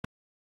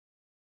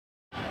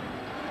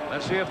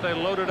Let's see if they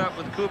load it up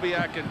with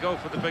Kubiak and go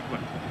for the big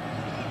one.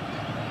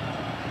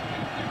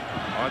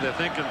 Are they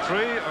thinking 3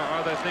 or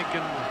are they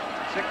thinking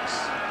 6?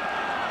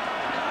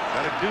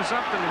 Got to do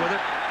something with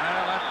it.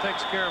 Well, that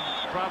takes care of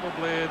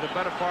probably the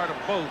better part of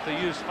both. They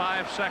used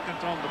 5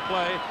 seconds on the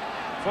play.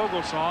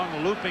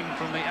 Folegsong looping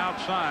from the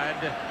outside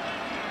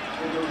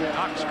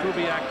knocks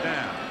Kubiak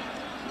down.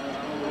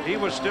 He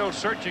was still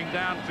searching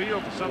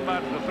downfield for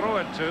somebody to throw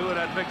it to, and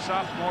that big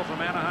sophomore from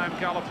Anaheim,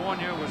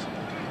 California, was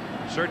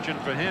searching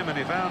for him, and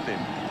he found him.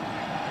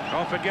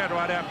 Don't forget,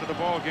 right after the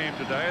ball game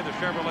today, the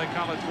Chevrolet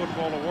College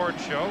Football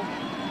Awards show,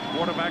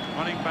 quarterback,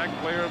 running back,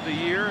 player of the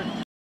year.